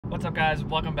What's up guys,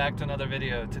 welcome back to another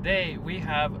video. Today we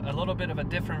have a little bit of a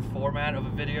different format of a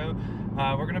video.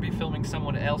 We're going to be filming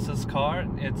someone else's car.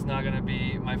 It's not going to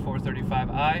be my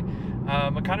 435i.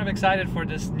 I'm kind of excited for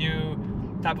this new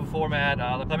type of format.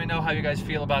 Let me know how you guys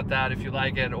feel about that, if you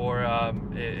like it or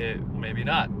maybe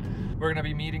not. We're going to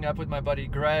be meeting up with my buddy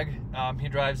Greg. He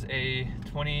drives a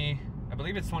I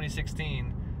believe it's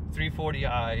 2016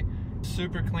 340i.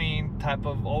 Super clean type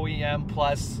of OEM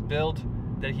plus build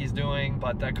that he's doing,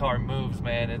 but that car moves,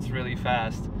 man. It's really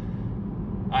fast.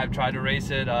 I've tried to race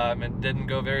it and didn't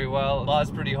go very well.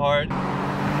 Lost pretty hard.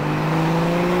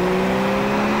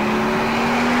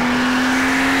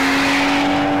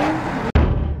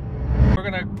 We're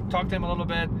gonna talk to him a little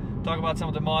bit, talk about some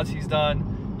of the mods he's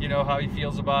done, you know, how he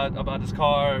feels about his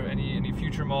car, any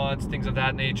future mods, things of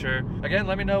that nature. Again,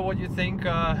 let me know what you think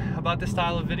about this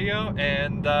style of video,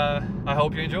 and I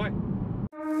hope you enjoy.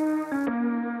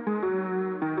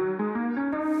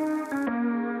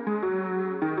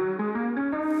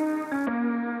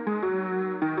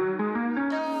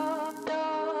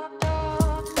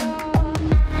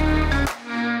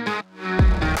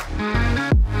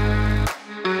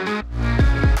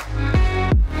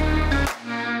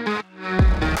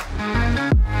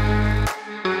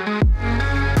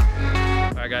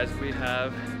 Guys, we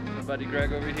have my buddy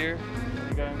Greg over here. How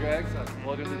you going, Greg?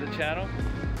 Welcome to the channel.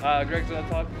 Greg's gonna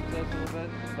talk to us a little bit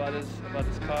about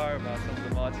his car, about some of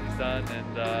the mods he's done,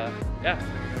 and yeah,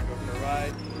 we're gonna go for a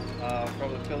ride.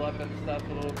 Probably fill up and stuff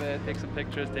a little bit, take some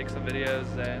pictures, take some videos,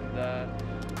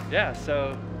 and yeah.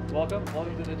 So welcome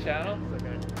to the channel.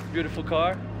 Okay. Beautiful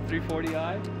car,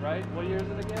 340i, right? What year is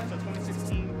it again? So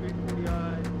 2016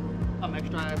 340i,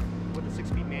 X-Drive with a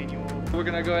 6-speed manual. We're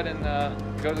gonna go ahead and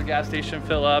go to the gas station,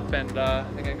 fill up, and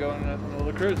then go on a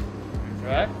little cruise. All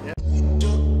right? Yeah.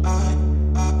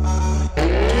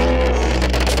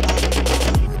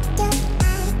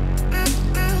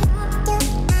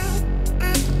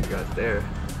 Got there,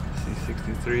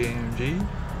 C63 AMG,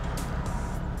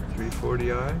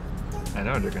 340i. I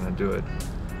know they're gonna do it.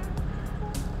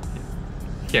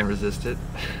 You can't resist it.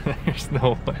 There's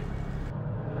no way.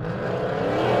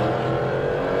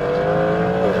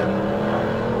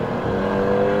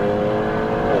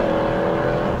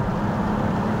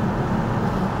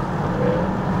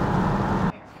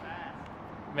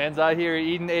 Man's out here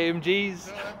eating AMGs.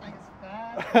 No, that thing is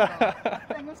fast. That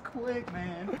thing was quick,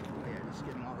 man. Oh, yeah, just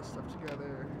getting all this stuff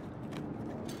together.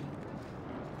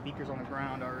 Beakers on the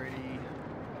ground already.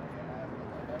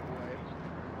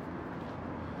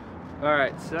 All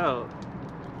right, so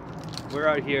we're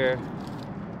out here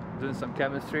doing some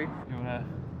chemistry. You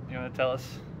wanna tell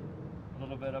us a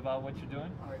little bit about what you're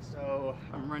doing? All right, so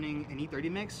I'm running an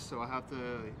e30 mix, so I have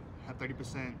to have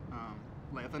 30%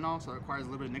 light ethanol, so it requires a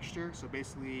little bit of mixture. So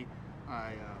basically,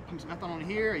 I pump some ethanol in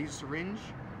here. I use a syringe,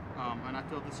 and I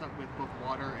fill this up with both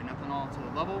water and ethanol to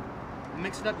the level. You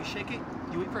mix it up, you shake it,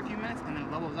 you wait for a few minutes, and then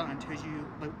it levels out and tells you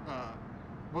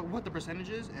what the percentage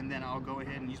is, and then I'll go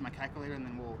ahead and use my calculator, and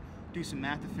then we'll do some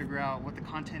math to figure out what the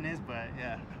content is. But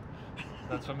yeah,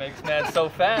 that's what makes man so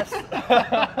fast.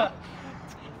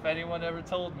 If anyone ever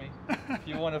told me, if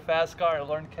you want a fast car,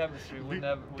 learn chemistry, we'd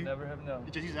never have known.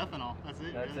 Just use ethanol. That's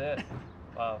it. That's it.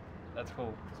 Wow, that's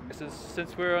cool.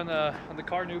 Since we're on the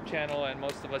car noob channel, and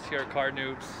most of us here are car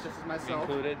noobs, Just as myself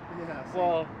included. Yeah.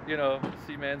 Well, you know,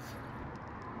 Seaman's.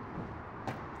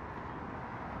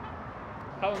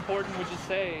 How important would you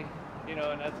say, you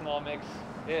know, an ethanol mix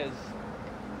is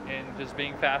in just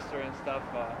being faster and stuff?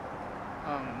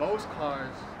 Most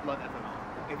cars love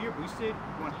ethanol. If you're boosted,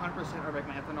 100% I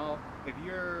recommend ethanol. If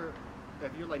you're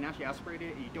like naturally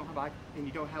aspirated and you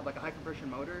don't have like a high conversion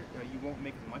motor, you won't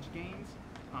make as much gains.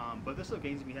 But there's still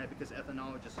gains to be had because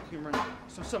ethanol just you run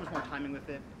so much more timing with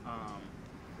it.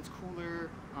 It's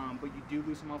cooler, but you do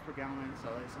lose some miles per gallon, so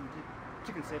it's something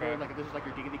to consider. Okay. Like if this is like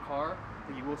your daily car,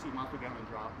 then you will see miles per gallon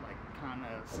drop like kind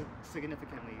of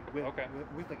significantly with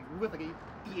like an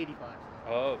E85.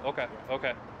 Oh, okay,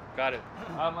 okay, got it.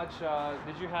 How much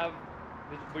did you have?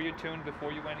 Were you tuned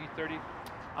before you went E30?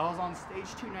 I was on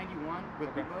stage 291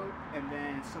 with boot mode, and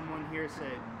then someone here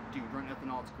said, dude, run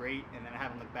ethanol, it's great, and then I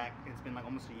haven't looked back. It's been like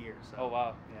almost a year. So. Oh,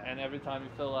 wow. Yeah. And every time you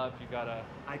fill up, you gotta...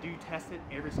 I do test it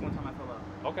every single time I fill up.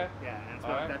 Okay. Yeah, and it's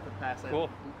been like that for the past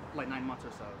like 9 months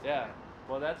or so. Yeah.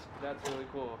 Well, that's really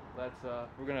cool. That's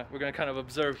we're gonna kind of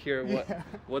observe here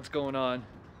what's going on.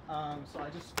 So I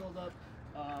just filled up.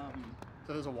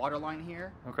 So there's a water line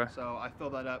here. Okay. So I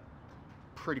filled that up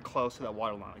pretty close to that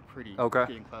water line, like pretty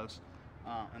getting close.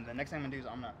 And the next thing I'm gonna do is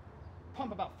I'm gonna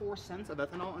pump about 4 cents of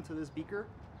ethanol into this beaker,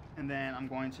 and then I'm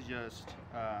going to just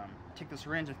take the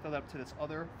syringe and fill it up to this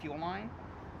other fuel line,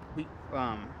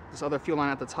 this other fuel line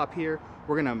at the top here.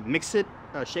 We're gonna mix it,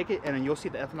 shake it, and then you'll see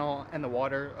the ethanol and the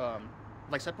water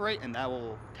like separate, and that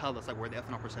will tell us like where the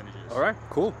ethanol percentage is. All right,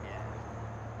 cool. Yeah.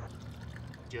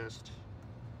 Just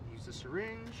use the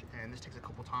syringe, and this takes a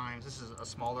couple times. This is a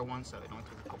smaller one, so it only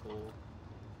takes a couple.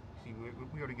 See,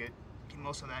 we already get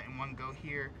most of that in one go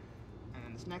here, and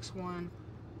then this next one,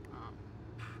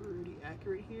 pretty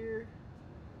accurate here.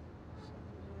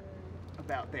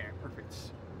 About there, perfect.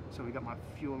 So we got my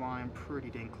fuel line pretty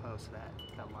dang close to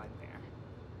that line there.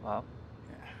 Wow.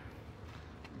 Yeah.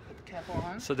 Put the cap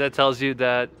on. So that tells you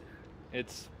that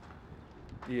it's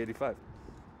E85.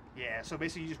 Yeah, so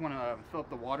basically you just want to fill up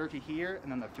the water to here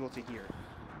and then the fuel to here.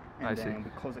 And I then see. we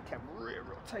close the cap real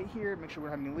tight here, make sure we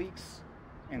don't have any leaks,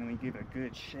 and then we give it a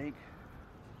good shake.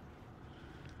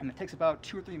 And it takes about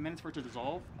 2 or 3 minutes for it to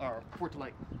dissolve, or for it to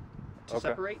like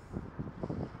separate.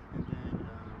 And then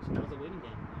so that was the waiting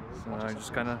game. So I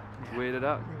just kind of wait it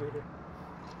out.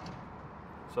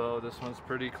 So this one's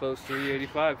pretty close to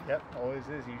E85. Yep, always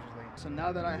is usually. So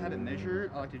now that I had it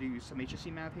measured, I like to do some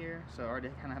matrices math here. So I already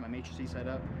kind of have my matrices set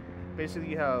up. Basically,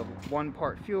 you have 1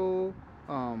 part fuel,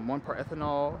 1 part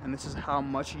ethanol, and this is how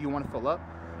much you want to fill up.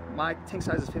 My tank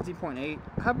size is 15.8.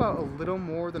 I have about a little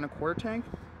more than a quarter tank,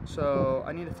 so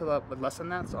I need to fill up with less than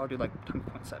that. So I'll do like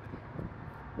 10.7.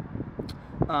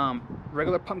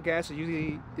 Regular pump gas is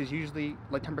usually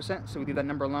like 10%, so we leave that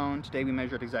number alone. Today we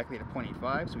measured exactly at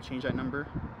 0.85, so we change that number.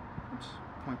 Oops,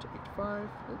 0.85,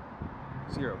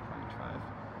 0.85.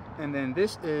 And then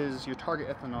this is your target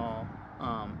ethanol.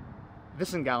 This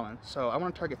is in gallons, so I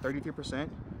want to target 33%,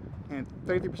 and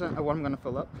 33% of what I'm going to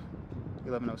fill up,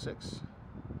 1106.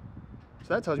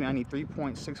 So that tells me I need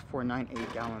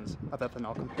 3.6498 gallons of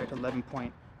ethanol compared to 11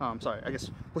 point. Sorry, I guess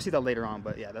we'll see that later on,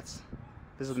 but yeah, this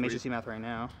is the matrix math right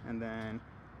now. And then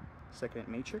second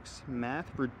matrix math,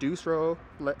 reduce row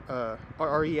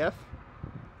REF,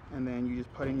 and then you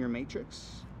just put in your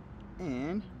matrix,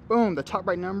 and boom, the top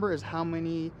right number is how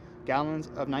many gallons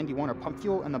of 91 or pump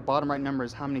fuel, and the bottom right number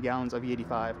is how many gallons of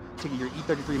E85 to get your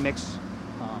E33 mix.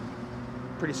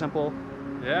 Pretty simple.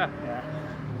 Yeah.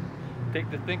 Take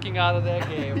the thinking out of that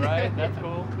game, right? That's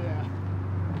cool. Yeah.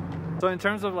 So in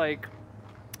terms of like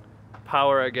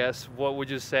power, I guess, what would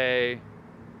you say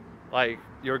like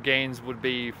your gains would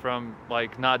be from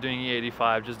like not doing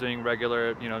E85, just doing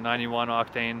regular, 91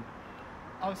 octane?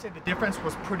 I would say the difference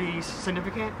was pretty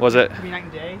significant. Was it? Pretty night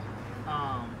and day.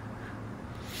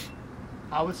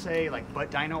 I would say like butt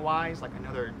dyno wise, like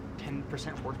another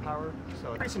 10% horsepower.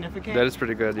 So pretty significant. That is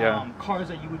pretty good, yeah. Cars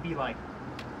that you would be like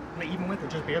even with or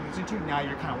just barely using to, now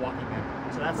you're kind of walking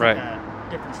in. So that's right. Like a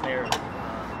difference there.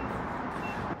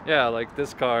 Yeah, like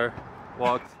this car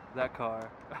walked that car.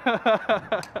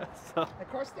 So, that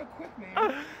car's still quick,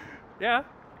 man. yeah,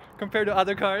 compared to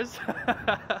other cars.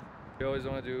 You always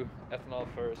want to do ethanol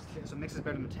first. Yeah, so mix is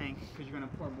better in the tank because you're going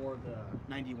to pour more of the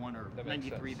 91 or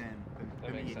 93 than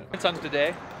that makes the sense. It's on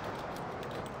today.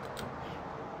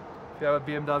 If you have a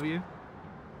BMW,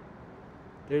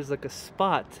 there's like a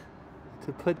spot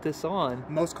to put this on.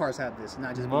 Most cars have this,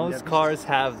 not just Most BMW. cars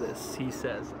have this, he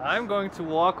says. I'm going to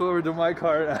walk over to my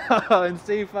car now and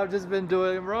see if I've just been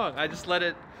doing it wrong. I just let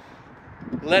it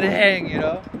hang,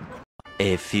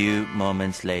 A few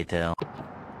moments later.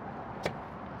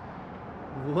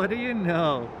 What do you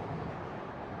know?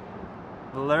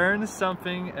 Learn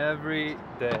something every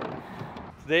day.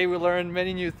 Today we learned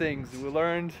many new things. We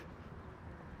learned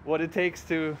what it takes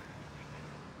to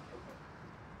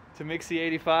mix the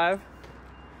 85,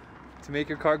 to make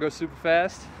your car go super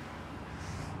fast.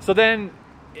 So then,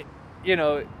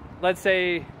 let's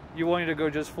say you wanted to go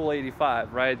just full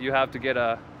 85, right? You have to get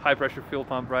a high pressure fuel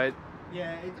pump, right?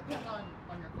 Yeah, it depends on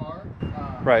your car.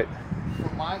 Right.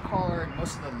 For my car and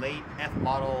most of the late F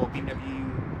model BMW,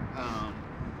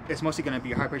 it's mostly going to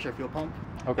be a high pressure fuel pump.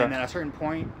 Okay. And then at a certain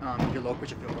point, your low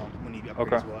pressure fuel pump will need to be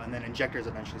upgraded as well. And then injectors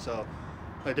eventually. So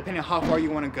depending on how far you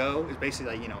want to go is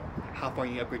basically like, how far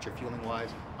you upgrade your fueling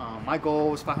wise. My goal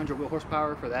was 500 wheel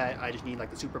horsepower. For that, I just need like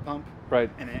the super pump. Right.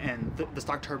 And the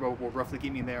stock turbo will roughly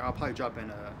get me there. I'll probably drop in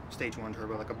a stage 1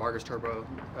 turbo, like a Vargas turbo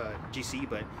GC,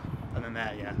 but other than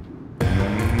that, yeah.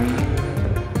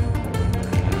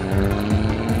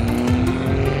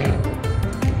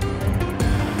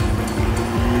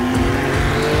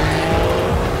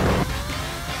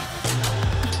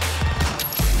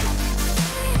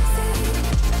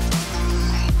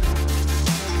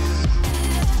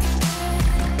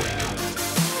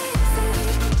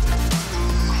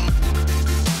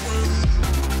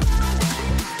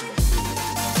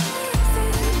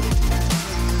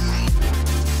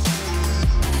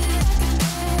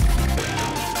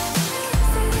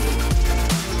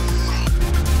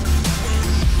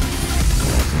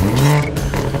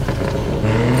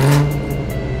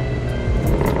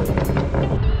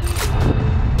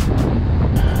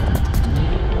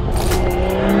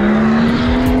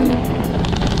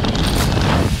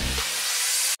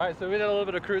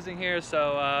 cruising here.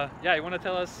 So yeah, you want to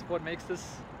tell us what makes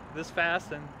this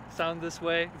fast and sound this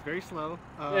way? It's very slow.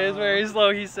 It is very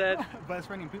slow, he said. But it's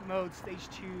running boot mode, stage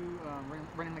 2,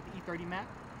 running like the e30 map.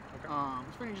 Okay.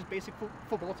 It's running just basic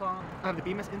full bolt-on. I have the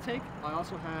BMS intake. I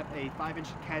also have a 5-inch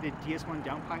catted DS1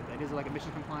 downpipe that is like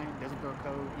emission compliant, doesn't throw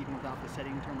code even without the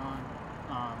setting turned on.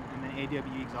 And then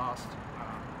AW exhaust.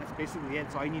 That's basically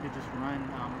it. So I need to just run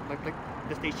like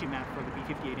the stage 2 map for the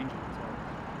B58 engine. So.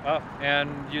 Oh, and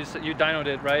you dynoed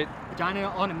it, right? The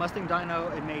dyno on a Mustang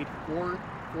dyno, it made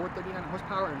 439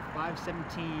 horsepower and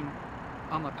 517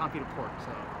 pound-feet of torque.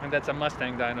 So. And that's a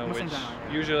Mustang dyno, Mustang which dyno,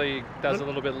 yeah. usually does a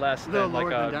little bit less than like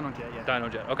a Dyno Jet, yeah.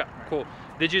 Dyno Jet. Okay, Right. cool.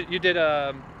 Did you did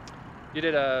a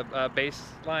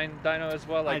baseline dyno as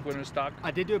well, like when it was stock?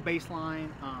 I did do a baseline.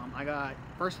 I got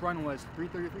first run was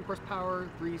 333 horsepower,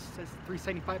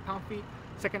 375 pound-feet.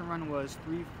 Second run was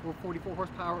 344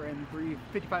 horsepower and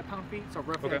 355 pound-feet. So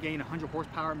roughly Okay. I gained 100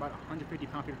 horsepower and about 150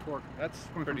 pound-feet of torque. That's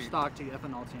Going pretty. from stock to the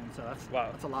ethanol tune. So that's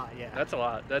That's a lot. Yeah. That's a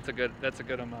lot. That's a good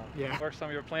amount. Yeah. What are some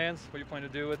of your plans? What do you plan to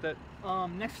do with it?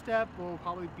 Next step will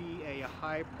probably be a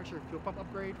high pressure fuel pump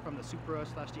upgrade from the Supra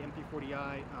 / the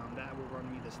M340i. That will run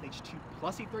me the stage 2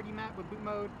 plus E30 map with boot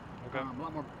mode. Okay.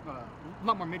 A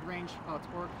lot more mid-range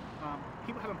torque.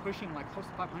 People have been pushing like close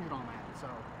to 500 on that. So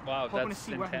Wow, hoping that's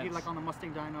to see what I can get intense. like on the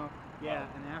Mustang dyno. Yeah, Wow.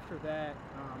 and after that,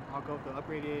 I'll go with the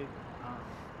upgraded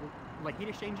like heat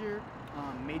exchanger,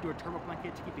 made to a turbo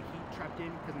blanket to keep the heat trapped in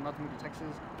because I'm about to move to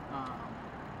Texas.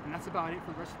 And that's about it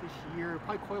for the rest of this year.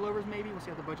 Probably coilovers maybe. We'll see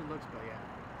how the budget looks, but yeah.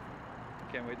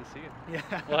 Can't wait to see it.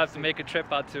 Yeah. We'll have to make a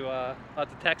trip out to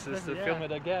Texas to Yeah. film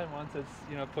it again once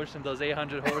it's pushing those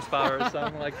 800 horsepower or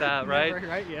something like that, right?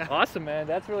 Right, yeah. Awesome, man.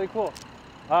 That's really cool.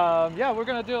 Yeah, we're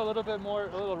gonna do a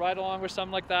little ride along or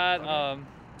something like that, Okay.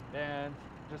 and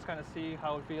just kind of see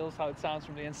how it feels, how it sounds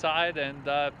from the inside, and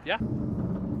yeah.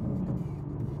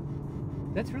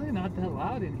 That's really not that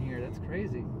loud in here. That's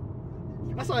crazy.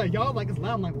 That's why y'all like it's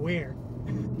loud. I'm like, where?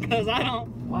 Because I don't.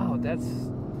 Wow, that's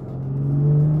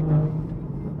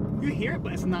You hear it,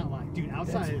 but it's not like, dude.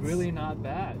 Outside, it's really not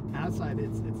bad. Outside,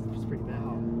 it's pretty bad.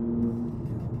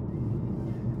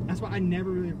 That's why I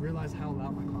never really realized how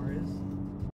loud my car is.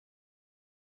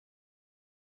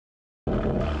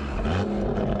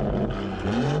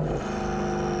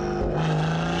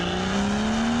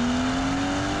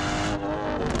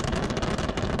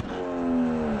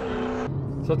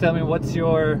 So tell me, what's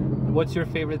your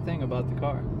favorite thing about the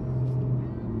car?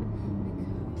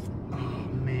 Oh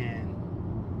man,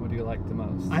 What do you like the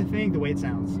most? I think the way it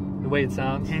sounds, The way it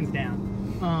sounds. hands down.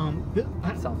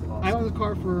 That sounds awesome. I owned the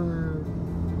car for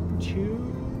two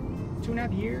and a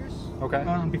half years. Okay.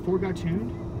 Before it got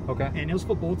tuned, Okay. and it was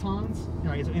full bolt-ons.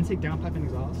 So intake, downpipe, and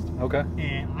exhaust. Okay.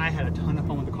 And I had a ton of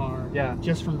fun with the car. Yeah.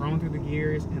 Just from rolling through the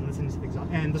gears and listening to the exhaust.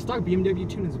 And the stock BMW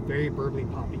tune is very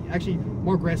burbly poppy. Actually,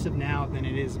 more aggressive now than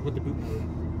it is with the boot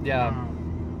mode. Yeah.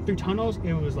 Through tunnels,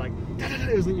 it was like,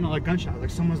 it was like gunshot.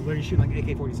 Like someone's literally shooting like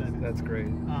AK-47. That's great.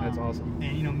 That's awesome.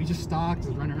 And we just stocked,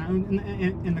 just running around,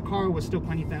 and the car was still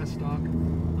plenty fast stock.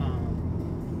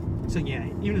 So yeah,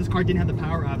 even if this car didn't have the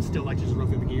power, I would still like to just roll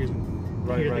through the gears and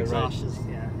hear the exhaust. Just,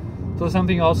 yeah. So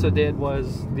something you also did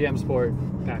was the M Sport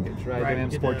package, right? Right, The we M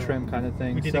did Sport the- trim kind of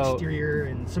thing. We did So exterior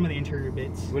and some of the interior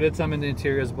bits. we did some in the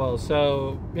interior as well.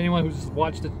 So anyone who's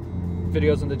watched the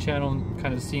videos on the channel and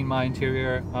kind of seen my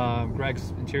interior, Greg's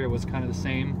interior was kind of the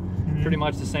same, pretty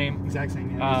much the same. Exact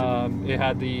same. Yeah. It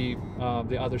had the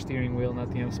other steering wheel,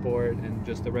 not the M Sport, and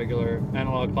just the regular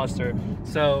analog cluster.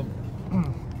 So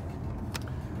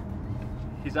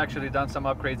he's actually done some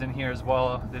upgrades in here as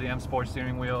well. Did the M Sport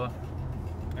steering wheel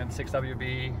and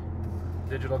 6WB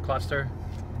digital cluster,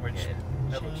 which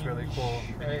that looks really cool.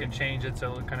 And you can change it,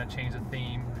 so it'll kind of change the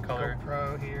theme, the color.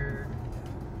 GoPro here,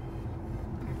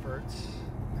 converts,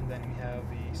 and then we have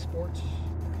the Sport,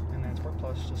 and then Sport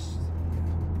Plus. Just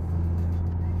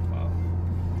Wow,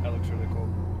 that looks really cool.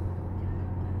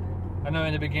 I know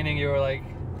in the beginning you were like,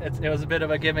 it was a bit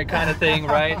of a gimmick kind of thing,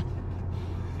 right?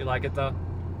 You like it though?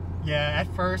 yeah, at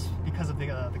first because of the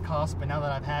cost, but now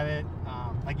that I've had it,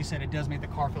 like you said, it does make the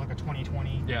car feel like a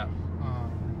 2020. Yeah.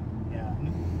 Yeah,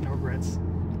 no regrets.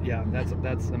 Yeah,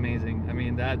 that's amazing. I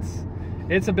mean,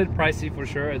 it's a bit pricey for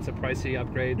sure. It's a pricey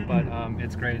upgrade, but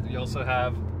it's great. You also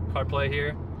have CarPlay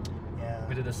here. Yeah.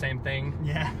 We did the same thing.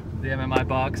 Yeah. The MMI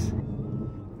box.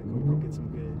 The GoPro gets some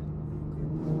good.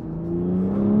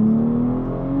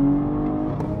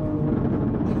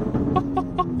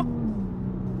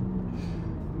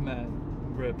 Man,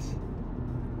 rips.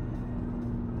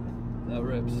 That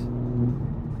rips.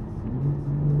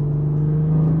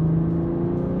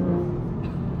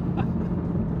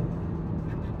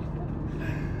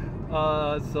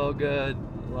 Oh, it's so good.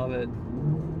 Love it.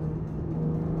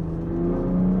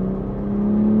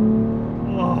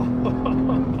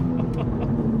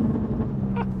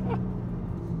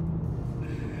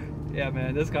 Yeah,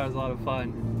 man, this car is a lot of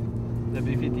fun. The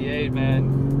B58, man.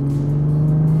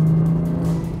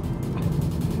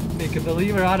 Make a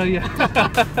believer out of you.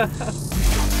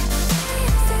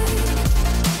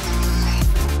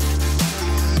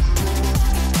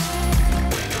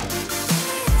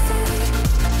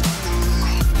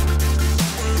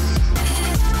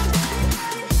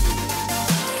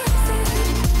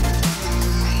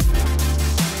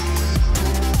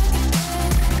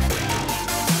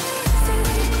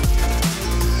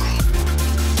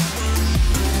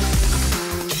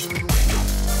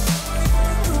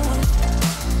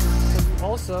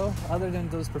 Also, other than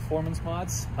those performance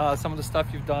mods, some of the stuff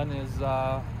you've done is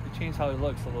you changed how it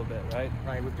looks a little bit, right?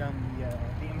 Right, we've done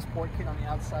the M Sport kit on the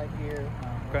outside here,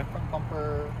 Okay. front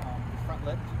bumper, the front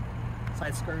lip,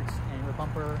 side skirts, and rear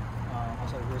bumper.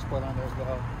 Also rear spoiler on there as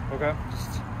well. Okay.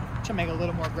 Just to make it a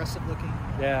little more aggressive looking.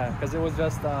 Yeah, because it was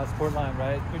just sport line,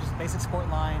 right? Which is basic sport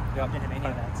line. Yep. Didn't have any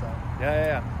of that, so.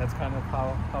 Yeah. That's kind of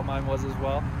how mine was as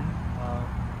well.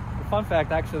 The fun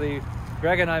fact, actually,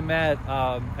 Greg and I met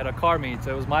at a car meet.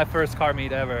 So it was my first car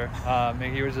meet ever. And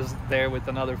he was just there with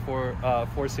another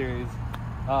 4 Series.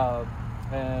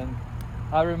 And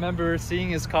I remember seeing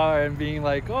his car and being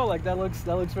like, oh, like that looks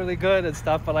really good and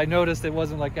stuff. But I noticed it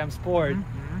wasn't like M Sport.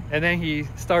 And then he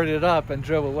started it up and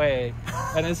drove away.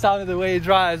 And it sounded the way he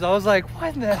drives. I was like,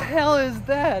 what in the hell is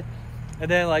that? And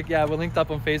then, like, yeah, we linked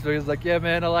up on Facebook. He was like, yeah,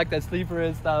 man, I like that sleeper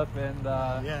and stuff. And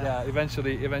yeah,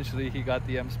 eventually he got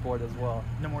the M Sport as well.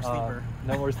 No more sleeper.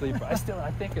 No more sleeper.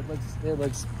 I think it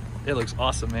looks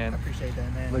awesome, man. I appreciate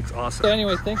that, man. It looks awesome. So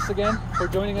anyway, thanks again for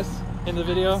joining us in the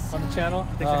video on the channel.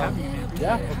 Thanks for having me, man.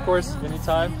 Yeah, of course,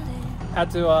 anytime.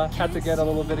 Had to get a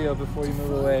little video before you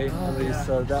move away, at least,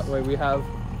 so that way we have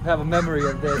a memory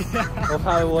of this, of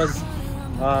how it was.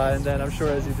 And then I'm sure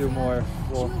as you do more,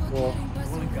 we'll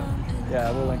link up. Yeah,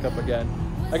 we'll link up again.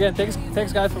 Again,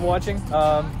 thanks guys for watching.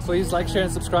 Please like, share,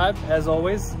 and subscribe as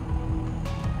always.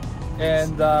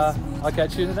 And I'll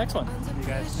catch you in the next one. You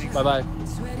guys, thanks. Bye-bye.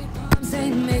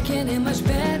 Making it much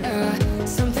better.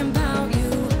 Something about you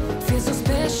feels so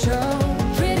special.